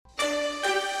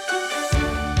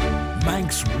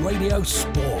Manx Radio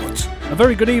Sport. A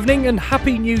very good evening and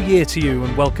Happy New Year to you,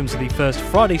 and welcome to the first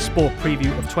Friday Sport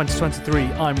preview of 2023.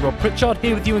 I'm Rob Pritchard,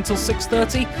 here with you until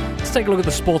 6:30 to take a look at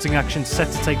the sporting action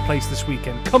set to take place this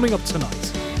weekend. Coming up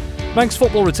tonight, Manx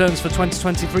football returns for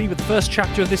 2023 with the first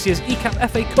chapter of this year's ECAP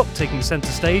FA Cup taking centre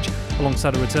stage,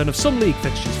 alongside a return of some league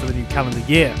fixtures for the new calendar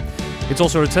year. It's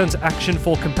also a return to action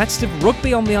for competitive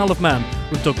rugby on the Isle of Man,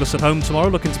 with Douglas at home tomorrow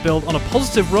looking to build on a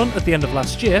positive run at the end of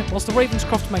last year, whilst the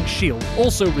Ravenscroft Manx Shield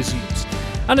also resumes.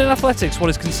 And in athletics, what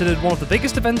is considered one of the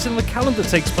biggest events in the calendar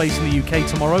takes place in the UK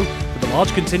tomorrow, with a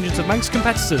large contingent of Manx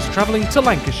competitors travelling to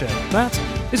Lancashire. That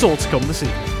is all to come this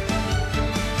evening.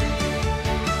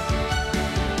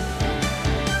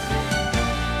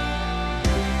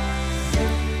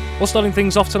 Well, starting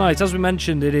things off tonight, as we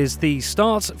mentioned, it is the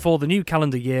start for the new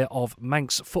calendar year of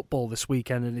Manx football this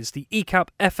weekend, and it's the ECAP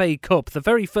FA Cup, the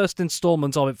very first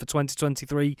instalment of it for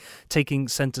 2023, taking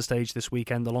centre stage this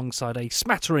weekend alongside a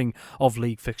smattering of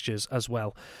league fixtures as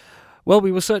well. Well,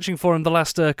 we were searching for him the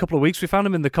last couple of weeks. We found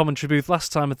him in the commentary booth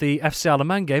last time at the FC Isle of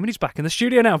Man game, and he's back in the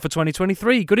studio now for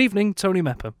 2023. Good evening, Tony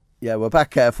Mepper. Yeah, we're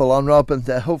back full on, Rob, and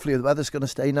hopefully the weather's going to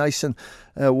stay nice and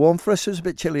warm for us. It was a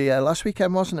bit chilly last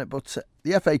weekend, wasn't it? But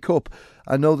the FA Cup,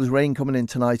 I know there's rain coming in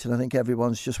tonight, and I think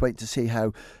everyone's just waiting to see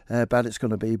how bad it's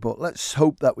going to be. But let's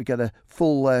hope that we get a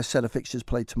full set of fixtures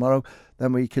played tomorrow.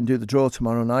 Then we can do the draw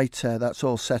tomorrow night. That's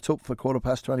all set up for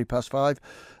 5:15,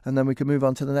 and then we can move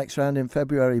on to the next round in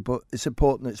February. But it's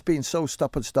important. It's been so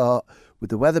stop and start with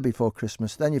the weather before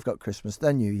Christmas. Then you've got Christmas,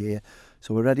 then New Year.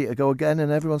 So we're ready to go again,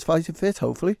 and everyone's fighting fit,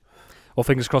 hopefully. Well,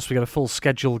 fingers crossed we get a full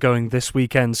schedule going this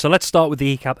weekend. So let's start with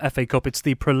the ECAP FA Cup. It's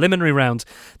the preliminary round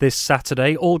this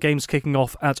Saturday. All games kicking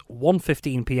off at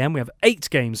 1:15pm. We have 8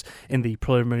 games in the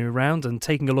preliminary round. And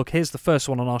taking a look, here's the first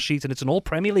one on our sheet. And it's an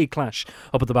all-Premier League clash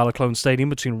up at the Balaclone Stadium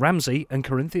between Ramsey and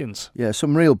Corinthians. Yeah,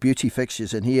 some real beauty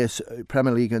fixtures in here.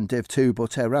 Premier League and Div 2.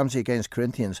 But Ramsey against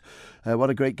Corinthians. What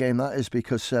a great game that is,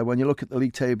 because when you look at the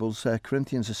league tables,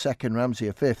 Corinthians are second, Ramsey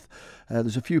are fifth.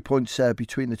 There's a few points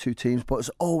between the two teams, but it's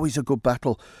always a good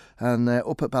battle. And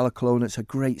up at Balaclone, it's a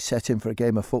great setting for a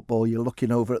game of football. You're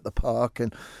looking over at the park,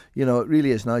 and you know it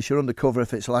really is nice. You're under cover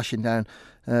if it's lashing down.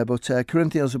 But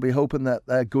Corinthians will be hoping that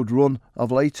their good run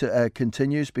of late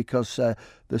continues, because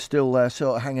they're still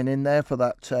sort of hanging in there for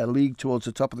that league towards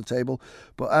the top of the table.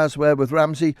 But as we're with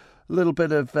Ramsey, a little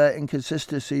bit of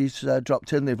inconsistencies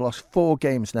dropped in. They've lost 4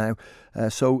 games now.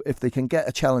 So if they can get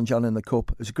a challenge on in the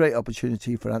Cup, it's a great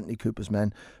opportunity for Anthony Cooper's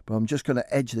men. But I'm just going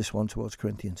to edge this one towards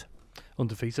Corinthians.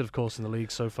 Undefeated, of course, in the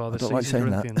league so far this season. Like saying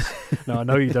Corinthians. No, I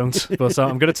know you don't, but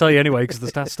I'm going to tell you anyway, because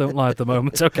the stats don't lie at the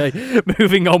moment. Okay,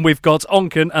 moving on, we've got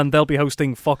Onken, and they'll be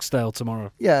hosting Foxdale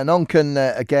tomorrow. Yeah, and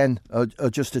Onken, again, are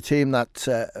just a team that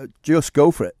just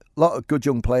go for it. A lot of good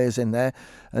young players in there,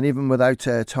 and even without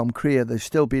Tom Creer, they've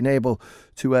still been able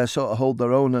to sort of hold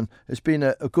their own, and it's been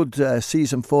a good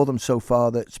season for them so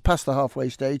far. That's past the halfway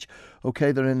stage.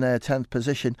 Okay, they're in their 10th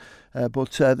position,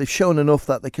 but they've shown enough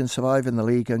that they can survive in the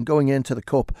league, and going into the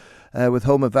Cup with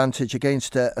home advantage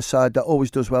against a side that always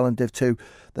does well in Div 2,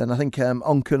 then I think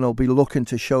Onken will be looking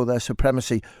to show their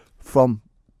supremacy from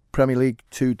Premier League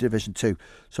to Division 2.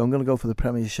 So I'm going to go for the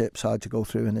Premiership side to go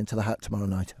through and into the hat tomorrow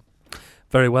night.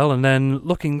 Very well, and then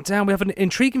looking down, we have an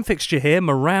intriguing fixture here.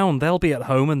 Marown, they'll be at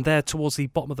home, and they're towards the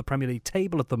bottom of the Premier League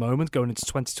table at the moment, going into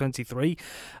 2023.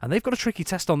 And they've got a tricky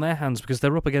test on their hands, because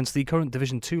they're up against the current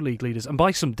Division 2 league leaders, and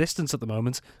by some distance at the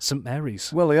moment, St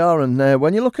Mary's. Well, they are, and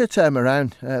when you look at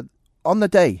Marown, on the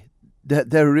day,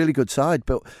 they're a really good side,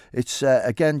 but it's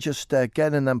again just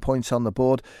getting them points on the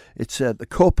board. It's the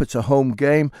Cup, it's a home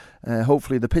game.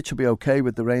 Hopefully the pitch will be okay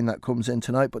with the rain that comes in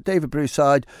tonight. But David Brew's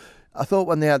side, I thought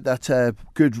when they had that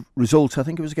good result, I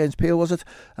think it was against Peel, was it?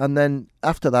 And then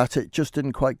after that, it just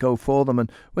didn't quite go for them.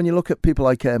 And when you look at people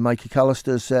like Mikey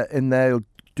Callister's in there, he'll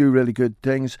do really good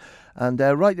things. And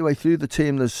right the way through the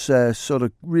team, there's sort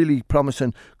of really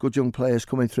promising good young players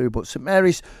coming through. But St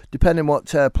Mary's, depending what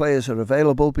players are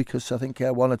available, because I think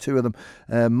 1 or 2 of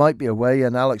them might be away.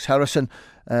 And Alex Harrison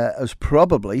as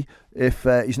probably, if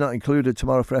he's not included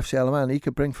tomorrow for FC Isle of Man, he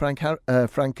could bring Frank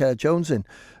Jones in.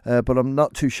 But I'm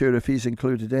not too sure if he's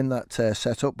included in that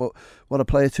setup. But what a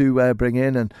player to bring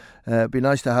in, and it'd be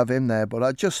nice to have him there. But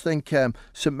I just think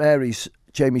St Mary's,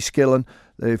 Jamie Skillen,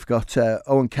 they've got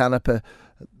Owen Canepa.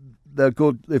 They're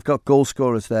good. They've got goal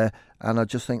scorers there, and I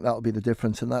just think that'll be the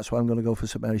difference. And that's why I'm going to go for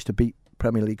St Mary's to beat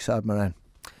Premier League side Marown.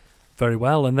 Very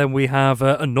well, and then we have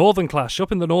a northern clash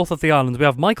up in the north of the island. We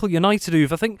have Michael United,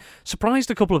 who've, I think, surprised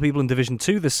a couple of people in Division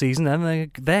 2 this season, and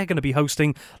they're going to be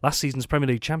hosting last season's Premier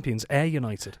League champions, Ayr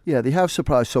United. Yeah, they have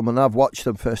surprised some, and I've watched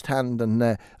them firsthand, and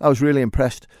I was really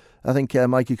impressed I think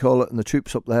Mikey Collett and the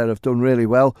troops up there have done really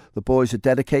well. The boys are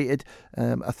dedicated.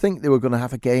 I think they were going to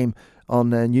have a game on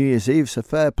New Year's Eve, so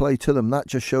fair play to them. That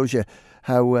just shows you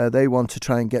how they want to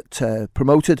try and get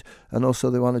promoted, and also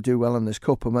they want to do well in this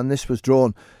cup. And when this was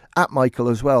drawn at Michael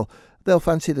as well, they'll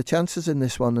fancy the chances in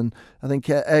this one. And I think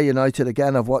Ayr United,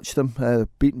 again, I've watched them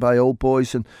beaten by Old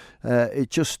Boys, and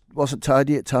it just wasn't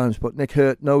tidy at times. But Nick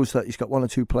Hurt knows that he's got one or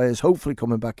two players hopefully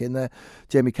coming back in there.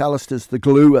 Jamie Callister's the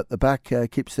glue at the back,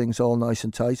 keeps things all nice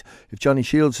and tight. If Johnny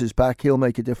Shields is back, he'll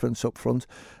make a difference up front.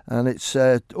 And it's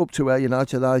up to Ayr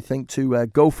United, I think, to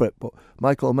go for it. But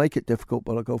Michael will make it difficult,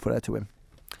 but I'll go for Ayr to win.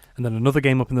 And then another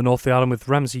game up in the north of the island with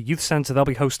Ramsey Youth Centre. They'll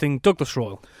be hosting Douglas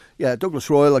Royal. Yeah, Douglas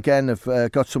Royal, again,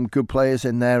 have got some good players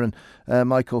in there. And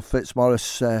Michael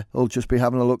Fitzmaurice will just be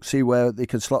having a look, see where they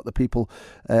can slot the people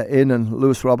in. And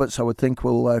Lewis Roberts, I would think,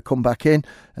 will come back in.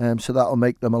 So that'll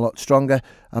make them a lot stronger.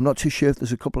 I'm not too sure if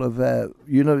there's a couple of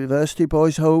university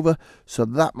boys over. So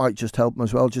that might just help them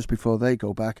as well, just before they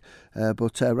go back.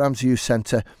 But Ramsey Youth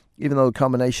Centre, even though the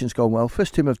combination's gone well,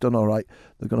 first team have done all right.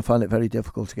 They're going to find it very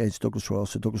difficult against Douglas Royal,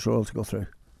 so Douglas Royal to go through.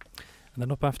 And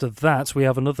then up after that, we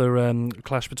have another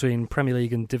clash between Premier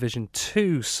League and Division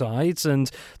 2 sides.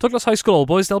 And Douglas High School Old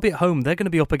Boys, they'll be at home. They're going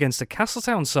to be up against a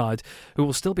Castletown side who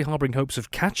will still be harbouring hopes of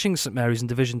catching St Mary's in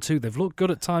Division 2. They've looked good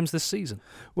at times this season.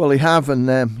 Well, they have, and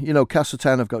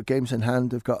Castletown have got games in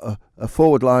hand. They've got a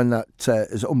forward line that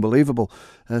is unbelievable.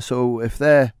 So if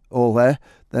they're all there,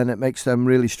 then it makes them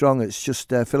really strong. It's just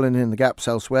filling in the gaps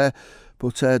elsewhere.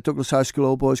 But Douglas High School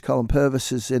Old Boys, Colin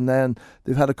Purvis is in there, and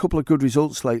they've had a couple of good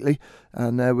results lately.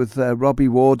 And with Robbie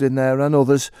Ward in there and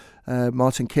others,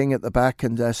 Martin King at the back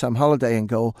and Sam Holliday in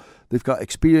goal, they've got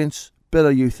experience, bit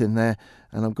of youth in there.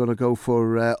 And I'm going to go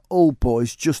for Old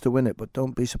Boys just to win it. But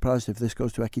don't be surprised if this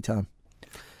goes to Ecky time.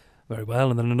 Very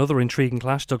well. And then another intriguing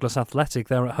clash, Douglas Athletic,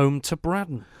 they're at home to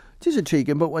Braddon. It is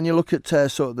intriguing, but when you look at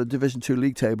sort of the Division 2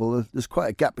 league table, there's quite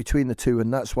a gap between the two,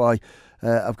 and that's why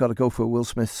I've got to go for Will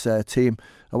Smith's team.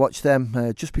 I watched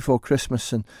them just before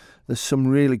Christmas, and there's some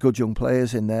really good young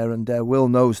players in there, and Will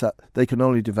knows that they can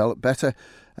only develop better,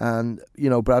 and,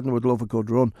 Braddon would love a good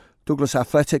run. Douglas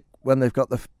Athletic, when they've got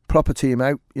the proper team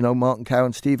out, Martin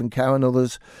Cowan, Stephen Cowan,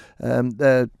 others,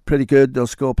 they're pretty good. They'll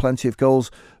score plenty of goals,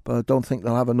 but I don't think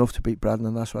they'll have enough to beat Braddon,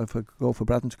 and that's why I go for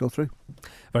Braddon to go through.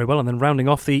 Very well, and then rounding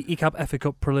off the ECAP FA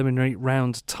Cup preliminary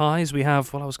round ties, we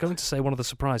have, I was going to say one of the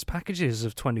surprise packages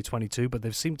of 2022, but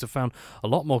they've seemed to have found a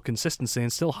lot more consistency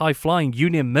and still high-flying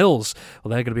Union Mills. Well,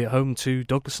 they're going to be at home to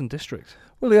Douglas and District.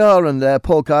 Well, they are, and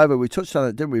Paul Guyver, we touched on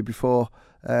it, didn't we, before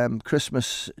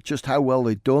Christmas, just how well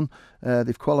they've done.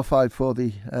 They've qualified for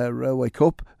the Railway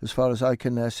Cup as far as I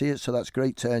can see it, so that's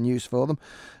great news for them.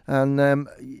 And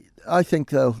I think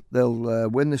they'll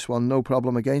win this one, no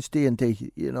problem, against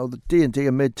D&D. The D&D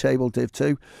are mid-table Div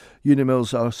 2. Union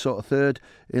Mills are sort of third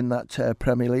in that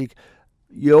Premier League.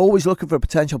 You're always looking for a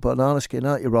potential banana skin,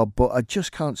 aren't you, Rob? But I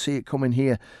just can't see it coming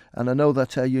here. And I know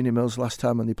that Union Mills last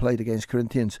time when they played against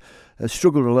Corinthians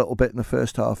struggled a little bit in the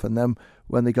first half, and then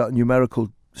when they got a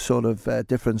numerical sort of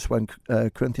difference when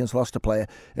Corinthians lost a player,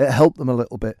 it helped them a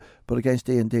little bit. But against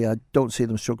D&D, I don't see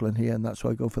them struggling here, and that's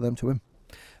why I go for them to win.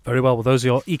 Very well, those are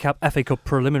your ECAP FA Cup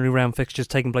preliminary round fixtures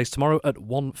taking place tomorrow at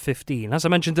 1:15. As I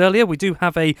mentioned earlier, we do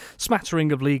have a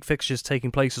smattering of league fixtures taking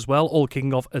place as well, all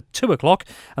kicking off at 2 o'clock.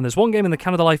 And there's one game in the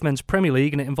Canada Life Men's Premier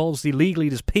League, and it involves the league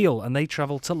leaders Peel, and they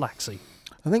travel to Laxey.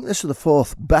 I think this is the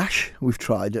fourth bash we've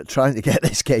tried at trying to get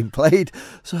this game played.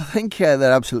 So I think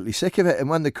they're absolutely sick of it. And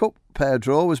when the cup pair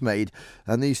draw was made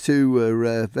and these two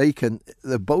were vacant,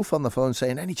 they're both on the phone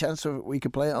saying, any chance we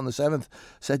could play it on the 7th?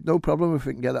 Said, no problem if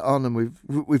we can get it on, and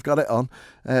we've got it on.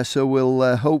 So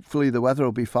we'll hopefully the weather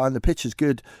will be fine. The pitch is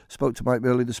good. Spoke to Mike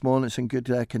early this morning. It's in good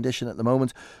condition at the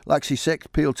moment. Laxey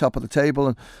 6th, Peel top of the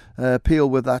table, and Peel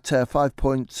with that 5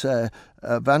 points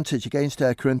advantage against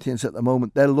Corinthians at the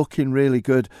moment. They're looking really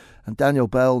good, and Daniel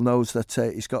Bell knows that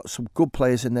he's got some good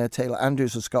players in there. Taylor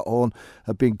Andrews and Scott Horn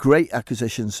have been great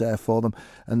acquisitions for them.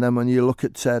 And then when you look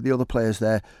at the other players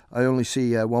there, I only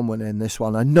see one winner in this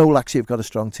one. I know Laxey have got a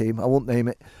strong team. I won't name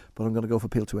it, but I'm going to go for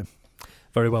Peel to win.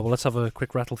 Very well, let's have a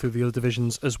quick rattle through the other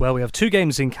divisions as well. We have 2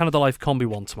 games in Canada Life Combi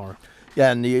 1 tomorrow.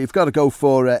 Yeah, and you've got to go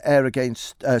for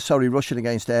Rushden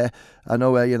against Ayr. I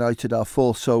know Ayr United are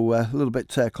 4th, so a little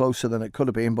bit closer than it could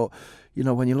have been. But,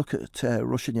 when you look at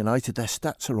Rushden United, their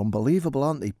stats are unbelievable,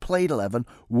 aren't they? Played 11,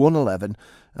 won 11,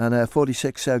 and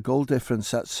 46 goal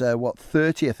difference. That's,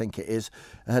 30, I think it is,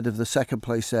 ahead of the second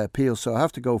place Peel. So I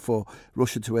have to go for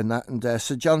Rushden to win that. And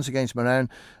St John's against Moran,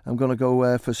 I'm going to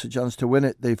go for St John's to win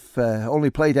it. They've only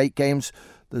played 8 games.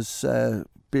 There's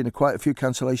been quite a few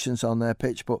cancellations on their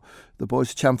pitch, but the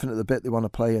boys are champing at the bit. They want to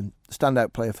play, and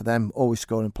standout player for them, always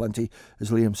scoring plenty,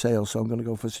 is Liam Sales. So I'm going to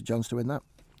go for St John's to win that.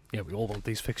 Yeah, we all want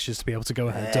these fixtures to be able to go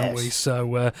ahead, don't we?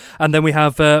 So, and then we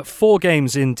have 4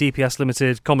 games in DPS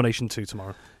Limited Combination 2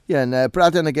 tomorrow. Yeah, and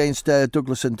Braddon against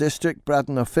Douglas and District.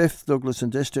 Braddon are 5th, Douglas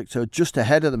and District are just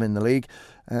ahead of them in the league.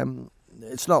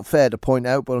 It's not fair to point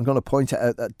out, but I'm going to point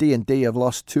out that D&D have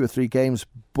lost 2 or 3 games,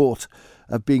 but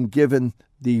have been given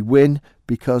the win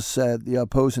because the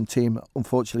opposing team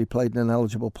unfortunately played an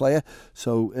ineligible player,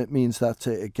 so it means that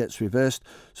it gets reversed.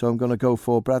 So I'm going to go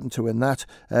for Braddon to win that.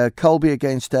 Colby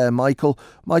against Michael.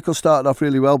 Michael started off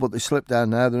really well, but they slipped down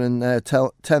now. They're in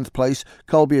 10th place.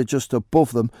 Colby are just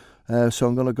above them. So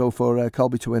I'm going to go for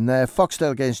Colby to win there.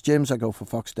 Foxdale against Jims, I go for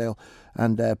Foxdale.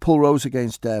 And Pulrose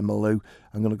against Maloo,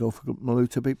 I'm going to go for Maloo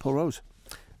to beat Pulrose.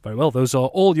 Very well, those are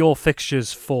all your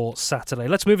fixtures for Saturday.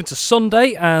 Let's move into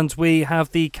Sunday, and we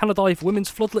have the Canadive Women's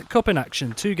Floodlit Cup in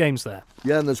action. 2 games there.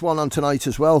 Yeah, and there's one on tonight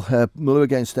as well. Maloo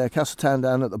against Castletown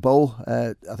down at the Bowl.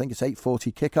 I think it's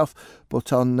 8:40 kickoff.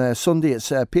 But on Sunday,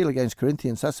 it's Peel against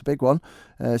Corinthians. That's a big one.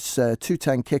 It's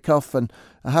 2:10 kickoff, and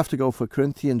I have to go for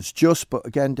Corinthians but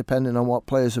again, depending on what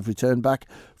players have returned back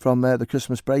from the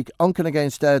Christmas break. Onken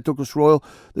against Douglas Royal.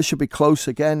 This should be close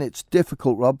again. It's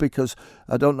difficult, Rob, because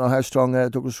I don't know how strong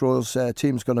Douglas Royal's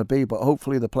team's going to be, but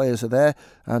hopefully the players are there,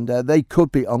 and they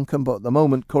could beat Onken, but at the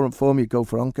moment, current form, you go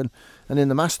for Onken. And in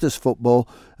the Masters football,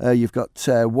 you've got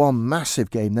one massive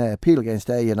game there, Peel against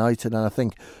Ayr United, and I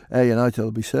think Ayr United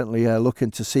will be certainly looking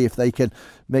to see if they can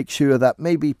make sure that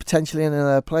maybe potentially any of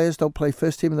their players don't play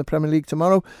first team in the Premier League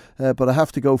tomorrow, but I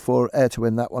have to go for Ayr to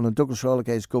win that one. And Douglas Royal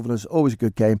against Governors, always a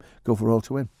good game, go for Royal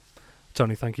to win.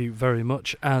 Tony, thank you very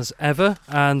much as ever,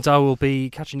 and I will be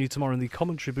catching you tomorrow in the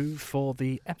commentary booth for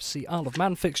the FC Isle of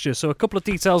Man fixture. So a couple of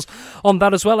details on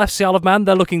that as well. FC Isle of Man,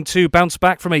 they're looking to bounce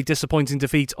back from a disappointing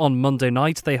defeat on Monday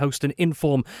night. They host an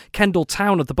in-form Kendal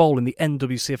Town at the Bowl in the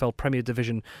NWCFL Premier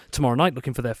Division tomorrow night,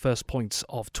 looking for their first points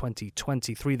of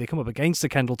 2023. They come up against the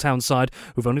Kendal Town side,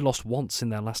 who've only lost once in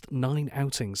their last 9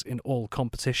 outings in all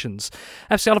competitions.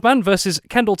 FC Isle of Man versus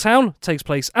Kendal Town takes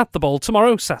place at the Bowl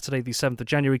tomorrow, Saturday the 7th of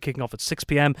January, kicking off at 6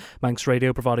 p.m. Manx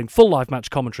Radio providing full live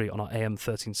match commentary on our AM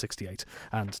 1368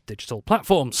 and digital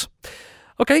platforms.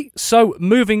 Okay, so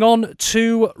moving on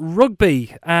to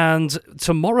rugby, and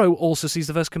tomorrow also sees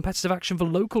the first competitive action for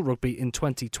local rugby in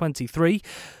 2023.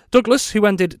 Douglas, who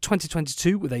ended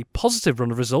 2022 with a positive run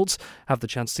of results, have the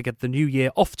chance to get the new year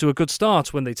off to a good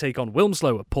start when they take on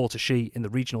Wilmslow at Portashee in the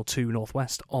Regional 2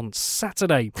 Northwest on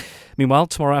Saturday. Meanwhile,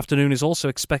 tomorrow afternoon is also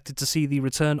expected to see the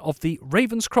return of the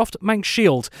Ravenscroft Manx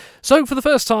Shield. So for the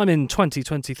first time in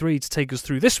 2023, to take us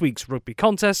through this week's rugby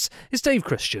contests is Dave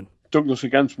Christian. Douglas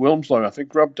against Wilmslow. I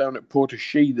think Rob down at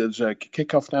Portashee, there's a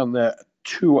kick-off down there at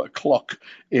 2 o'clock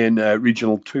in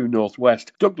Regional 2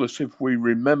 Northwest. Douglas, if we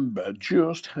remember,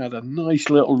 just had a nice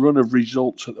little run of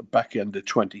results at the back end of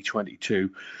 2022.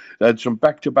 They had some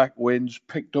back-to-back wins,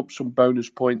 picked up some bonus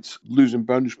points, losing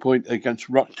bonus point against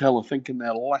Rochdale, I think, in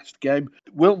their last game.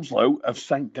 Wilmslow have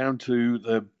sank down to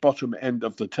the bottom end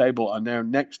of the table, are now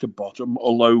next to bottom,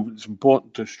 although it's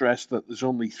important to stress that there's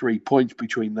only 3 points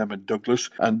between them and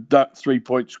Douglas, and that 3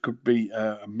 points could be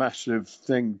a massive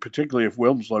thing, particularly if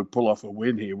Wilmslow pull off a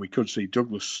win here. We could see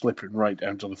Douglas slipping right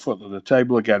down to the foot of the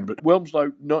table again, but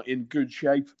Wilmslow not in good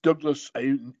shape, Douglas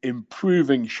in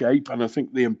improving shape, and I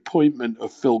think the appointment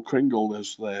of Phil Kringle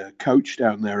as their coach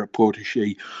down there at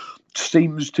Portashee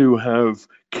seems to have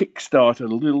kick-started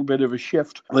a little bit of a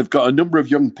shift. They've got a number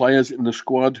of young players in the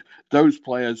squad. Those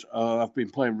players have been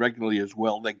playing regularly as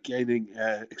well. They're gaining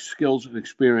skills and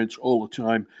experience all the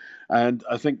time. And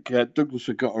I think Douglas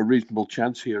have got a reasonable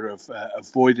chance here of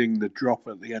avoiding the drop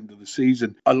at the end of the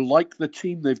season. I like the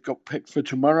team they've got picked for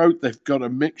tomorrow. They've got a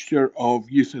mixture of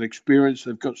youth and experience.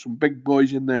 They've got some big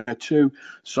boys in there too.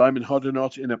 Simon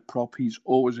Hoddenott in at prop. He's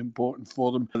always important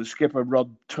for them. The skipper,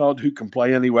 Rod Todd, who can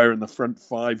play anywhere in the front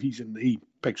 5. He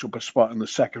picks up a spot in the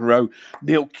second row.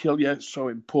 Neil Killier, so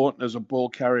important as a ball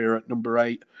carrier at number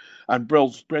 8. And Bryn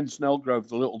Snellgrove,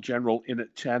 the little general, in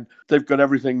at 10. They've got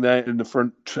everything there in the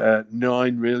front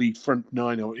 9, really, front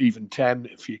 9 or even 10,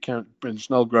 if you count Bryn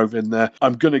Snellgrove in there.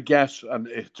 I'm going to guess, and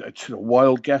it's a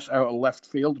wild guess out of left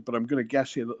field, but I'm going to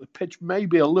guess here that the pitch may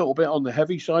be a little bit on the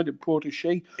heavy side at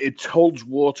Portashee. It holds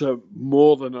water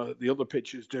more than the other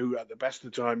pitches do at the best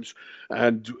of times,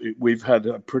 and we've had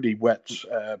a pretty wet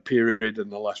period in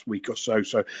the last week or so.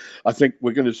 So I think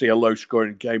we're going to see a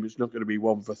low-scoring game. It's not going to be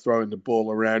one for throwing the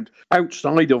ball around.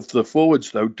 Outside of the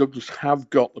forwards, though, Douglas have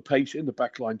got the pace in the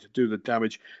back line to do the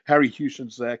damage. Harry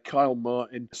Hewson's there, Kyle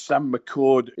Martin, Sam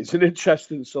McCord is an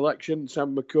interesting selection.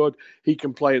 Sam McCord, he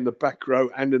can play in the back row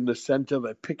and in the centre.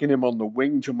 They're picking him on the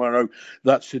wing tomorrow.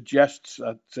 That suggests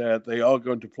that they are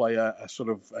going to play a sort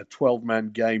of a 12-man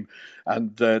game.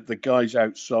 And the guys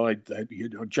outside,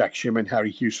 Jack Shimmin,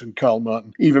 Harry Hewson, Kyle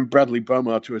Martin, even Bradley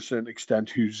Bomar to a certain extent,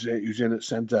 who's in at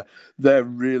centre, they're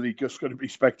really just going to be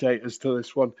spectators to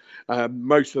this one.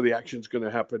 Most of the action's going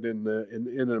to happen in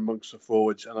and amongst the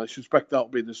forwards, and I suspect that'll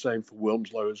be the same for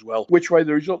Wilmslow as well. Which way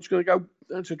the result's going to go,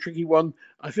 that's a tricky one.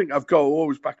 I think I've got to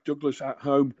always back Douglas at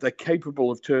home. They're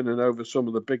capable of turning over some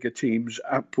of the bigger teams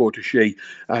at Portachee,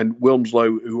 and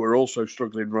Wilmslow, who are also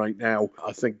struggling right now,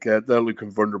 I think they're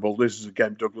looking vulnerable. This is a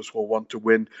game Douglas will want to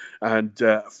win, and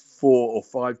 4 or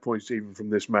 5 points even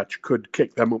from this match could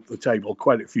kick them up the table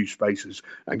quite a few spaces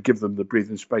and give them the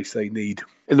breathing space they need.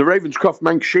 In the Ravenscroft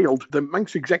Manx Shield, the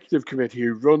Manx Executive Committee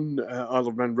who run Isle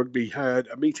of Man Rugby had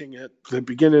a meeting at the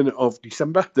beginning of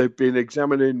December. They've been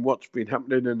examining what's been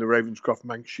happening in the Ravenscroft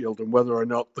Manx Shield and whether or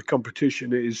not the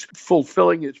competition is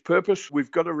fulfilling its purpose.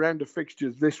 We've got a round of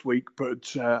fixtures this week,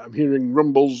 but I'm hearing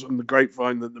rumbles and the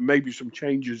grapevine that there may be some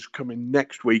changes coming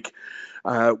next week,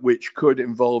 which could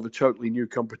involve a totally new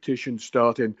competition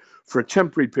starting for a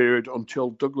temporary period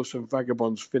until Douglas and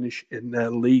Vagabonds finish in their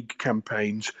league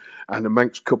campaigns and the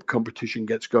Manx Cup competition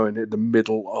gets going in the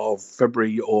middle of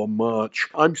February or March.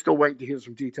 I'm still waiting to hear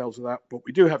some details of that, but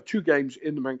we do have 2 games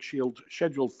in the Manx Shield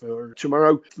scheduled for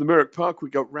tomorrow. For the Mirrock Park, we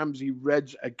got Ramsey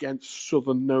Reds against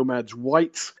Southern Nomads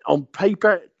Whites. On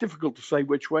paper, difficult to say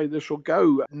which way this will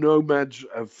go. Nomads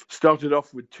have started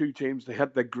off with 2 teams. They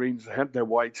had their greens, they had their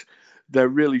whites. They're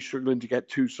really struggling to get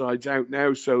 2 sides out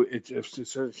now, so it's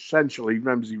essentially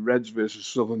Ramsey Reds versus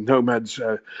Southern Nomads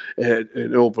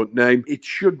in all but name. It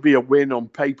should be a win on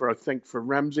paper, I think, for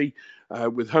Ramsey,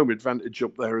 with home advantage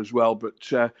up there as well. But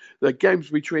the games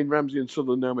between Ramsey and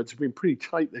Southern Nomads have been pretty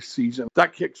tight this season.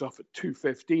 That kicks off at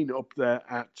 2:15 up there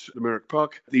at the Mirrock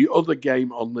Park. The other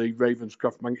game on the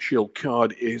Ravenscroft Manx Shield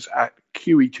card is at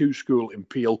QE2 School in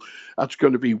Peel. That's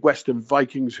going to be Western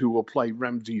Vikings, who will play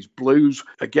Ramsey's Blues.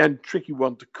 Again, tricky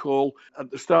one to call.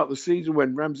 At the start of the season,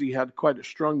 when Ramsey had quite a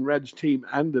strong Reds team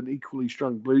and an equally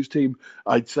strong Blues team,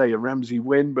 I'd say a Ramsey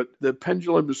win. But the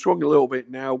pendulum has swung a little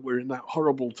bit now. We're in that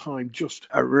horrible time just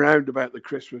around about the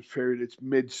Christmas period. It's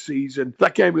mid-season.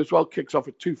 That game as well kicks off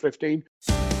at 2:15.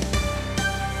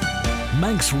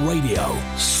 Manx Radio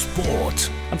Sport.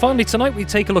 And finally tonight we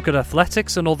take a look at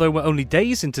athletics, and although we're only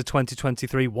days into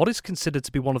 2023, what is considered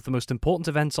to be one of the most important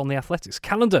events on the athletics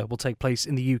calendar will take place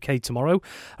in the UK tomorrow.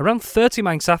 Around 30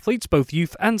 Manx athletes, both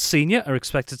youth and senior, are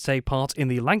expected to take part in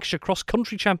the Lancashire Cross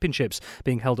Country Championships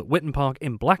being held at Whitton Park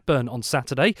in Blackburn on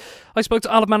Saturday. I spoke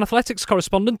to Isle of Man athletics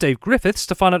correspondent Dave Griffiths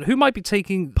to find out who might be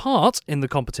taking part in the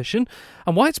competition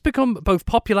and why it's become both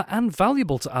popular and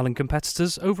valuable to Island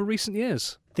competitors over recent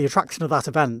years. The attraction of that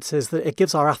event is that it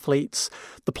gives our athletes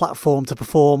the platform to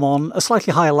perform on a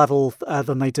slightly higher level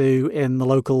than they do in the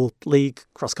local league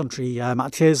cross-country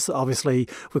matches. Obviously,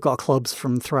 we've got clubs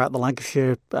from throughout the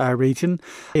Lancashire region,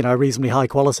 reasonably high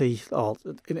quality. Or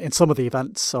in some of the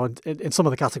events, or in some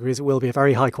of the categories, it will be a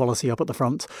very high quality up at the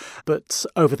front. But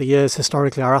over the years,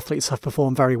 historically, our athletes have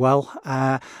performed very well,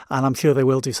 and I'm sure they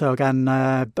will do so again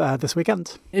this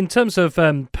weekend. In terms of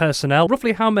personnel,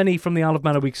 roughly how many from the Isle of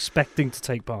Man are we expecting to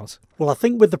take part? Well, I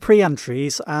think with the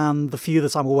pre-entries and the few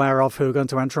that I'm aware of who are going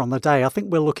to enter on the day, I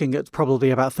think we're looking at probably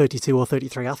about 32 or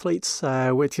 33 athletes,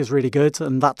 which is really good.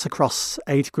 And that's across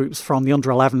age groups from the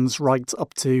under-11s right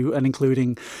up to and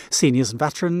including seniors and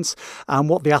veterans. And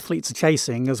what the athletes are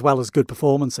chasing, as well as good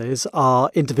performances, are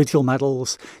individual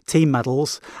medals, team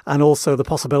medals, and also the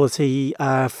possibility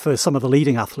for some of the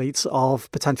leading athletes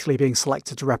of potentially being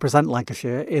selected to represent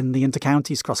Lancashire in the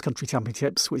Inter-Counties Cross-Country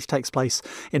Championships, which takes place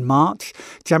in March.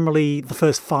 Generally, the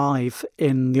first 5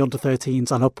 in the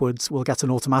under-13s and upwards will get an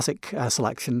automatic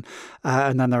selection,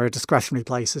 and then there are discretionary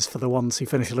places for the ones who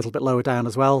finish a little bit lower down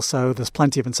as well. So there's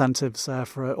plenty of incentives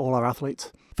for all our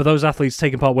athletes. For those athletes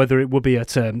taking part, whether it would be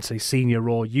at, say, senior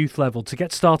or youth level, to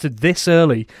get started this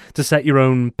early to set your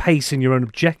own pace and your own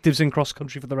objectives in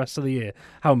cross-country for the rest of the year,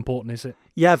 how important is it?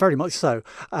 Yeah, very much so.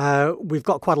 We've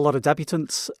got quite a lot of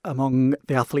debutants among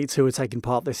the athletes who are taking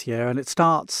part this year, and it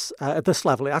starts at this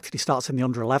level. It actually starts in the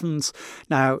under-11s.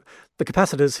 Now, the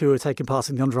competitors who are taking part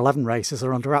in the under-11 races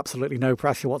are under absolutely no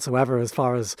pressure whatsoever as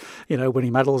far as,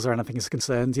 winning medals or anything is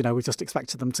concerned. We just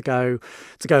expected them to go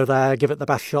there, give it the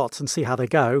best shot and see how they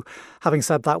go. Having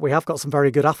said that, we have got some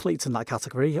very good athletes in that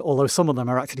category, although some of them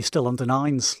are actually still under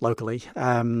 9s locally,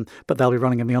 but they'll be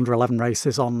running in the under-11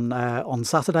 races on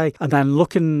Saturday. And then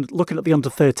looking at the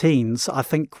under-13s, I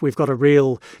think we've got a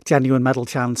real genuine medal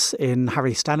chance in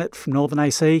Harry Stennett from Northern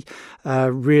AC,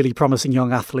 really promising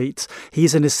young athlete.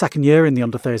 He's in his second year in the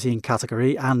under-13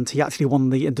 category, and he actually won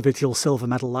the individual silver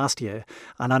medal last year.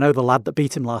 And I know the lad that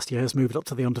beat him last year has moved up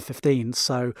to the under-15s.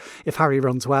 So if Harry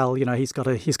runs well, he's got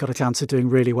a chance of doing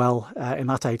really well in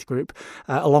that age group,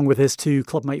 along with his two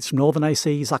clubmates from Northern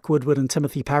AC, Zach Woodward and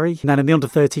Timothy Perry. And then in the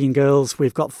under-13 girls,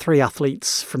 we've got 3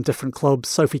 athletes from different clubs: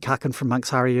 Sophie Cacken from Manx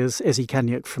Harriers, Izzy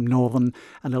Kenyuk from Northern,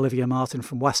 and Olivia Martin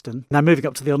from Western. Now moving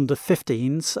up to the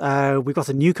under-15s, we've got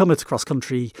a newcomer to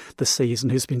cross-country this season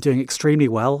who's been doing extremely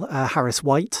well, Harris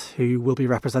White, who will be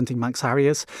representing Manx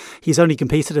Harriers. He's only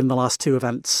competed in the last 2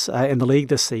 events in the league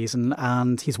this season,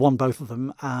 and he's won both of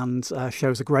them and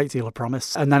shows a great deal of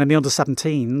promise. And then in the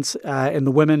under-17s, in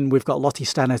the women, we've got Lottie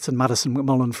Stennett and Madison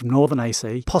McMullen from Northern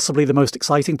AC. Possibly the most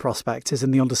exciting prospect is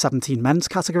in the under-17 men's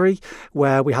category,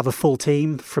 where we have a full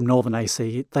team from Northern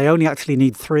AC. They only actually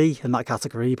need 3 in that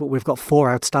category, but we've got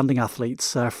 4 outstanding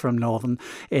athletes from Northern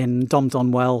in Dom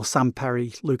Donwell, Sam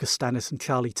Perry, Lucas Stennis and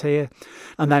Charlie Tier.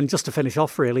 And then just to finish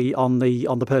off really on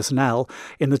the personnel,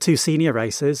 in the 2 senior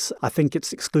races, I think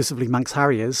it's exclusively Manx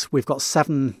Harriers. We've got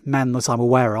 7 men that I'm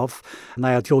aware of, and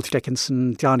they are George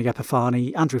Dickinson, Gianni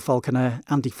Epifani, Andrew Falconer,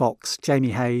 Andy Fox,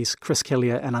 Jamie Hayes, Chris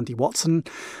Killier and Andy Watson.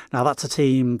 Now that's a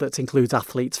team that includes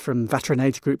athletes from veteran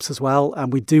age groups as well,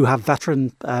 and we do have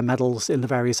veteran medals in the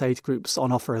various age groups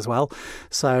on offer as well.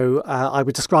 So I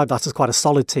would describe that as quite a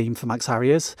solid team for Manx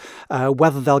Harriers.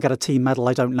 Whether they'll get a team medal,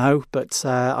 I don't know, but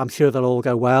I'm sure they'll all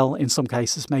go well. In some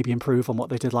cases, maybe improve on what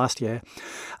they did last year.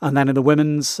 And then in the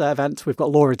women's event, we've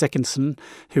got Laura Dickinson,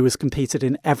 who has competed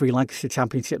in every Lancashire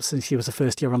Championship since she was a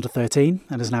first year under 13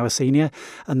 and is now a senior.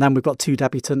 And then we've got 2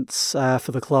 debutants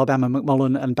for the club, Emma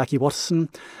McMullen and Becky Watterson,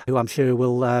 who I'm sure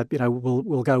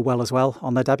will go well as well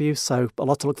on their debut. So a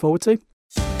lot to look forward to.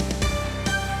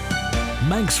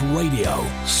 Manx Radio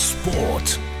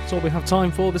Sport. That's all we have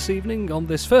time for this evening on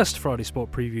this first Friday Sport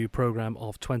Preview programme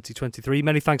of 2023.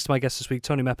 Many thanks to my guests this week,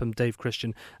 Tony Mepham, Dave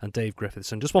Christian and Dave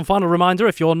Griffiths. And just one final reminder,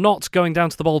 if you're not going down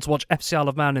to the Bowl to watch FC Isle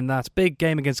of Man in that big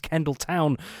game against Kendal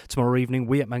Town tomorrow evening,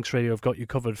 we at Manx Radio have got you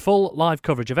covered. Full live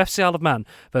coverage of FC Isle of Man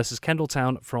versus Kendal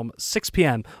Town from 6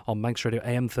 p.m. on Manx Radio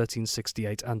AM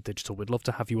 1368 and digital. We'd love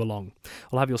to have you along.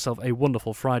 Well, have yourself a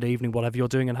wonderful Friday evening, whatever you're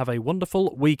doing, and have a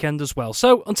wonderful weekend as well.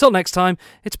 So, until next time,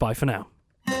 it's bye for now.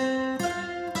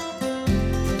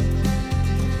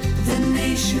 The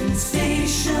Nation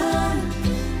Station.